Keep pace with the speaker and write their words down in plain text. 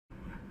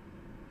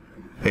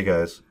Hey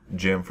guys,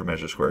 Jim from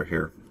MeasureSquare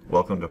here.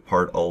 Welcome to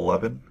part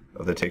 11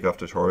 of the Takeoff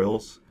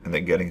tutorials in the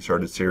Getting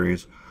Started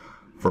series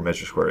for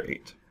MeasureSquare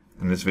 8.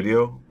 In this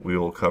video, we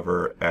will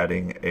cover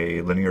adding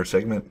a linear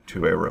segment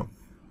to a room.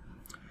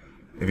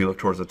 If you look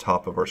towards the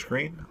top of our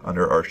screen,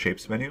 under our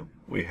Shapes menu,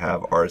 we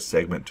have our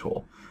Segment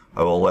tool.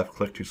 I will left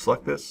click to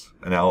select this,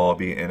 and now I'll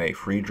be in a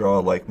free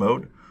draw-like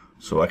mode,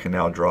 so I can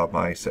now draw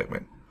my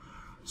segment.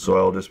 So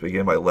I'll just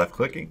begin by left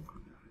clicking,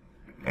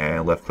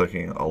 and left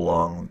clicking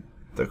along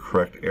the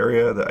correct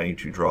area that I need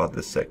to draw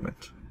this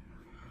segment.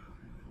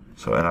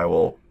 And I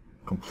will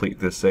complete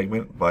this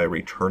segment by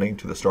returning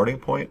to the starting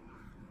point,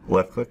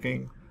 left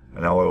clicking,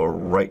 and now I will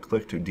right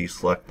click to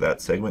deselect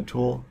that segment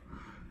tool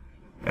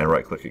and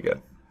right click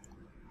again.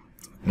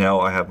 Now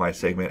I have my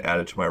segment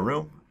added to my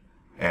room,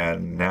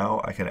 and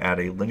now I can add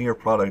a linear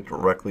product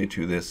directly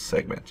to this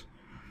segment.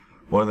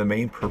 One of the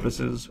main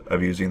purposes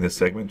of using this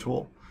segment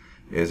tool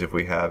is if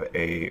we have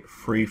a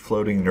free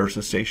floating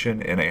nurses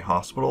station in a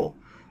hospital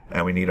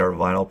and we need our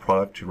vinyl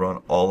product to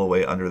run all the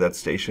way under that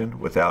station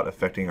without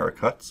affecting our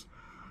cuts,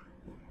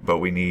 but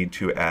we need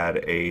to add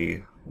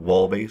a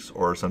wall base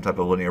or some type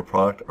of linear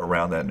product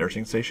around that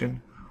nursing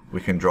station,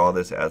 we can draw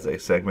this as a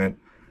segment,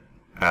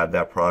 add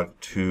that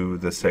product to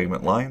the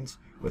segment lines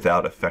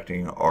without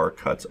affecting our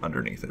cuts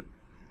underneath it.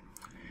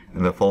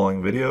 In the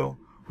following video,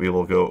 we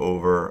will go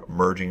over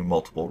merging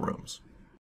multiple rooms.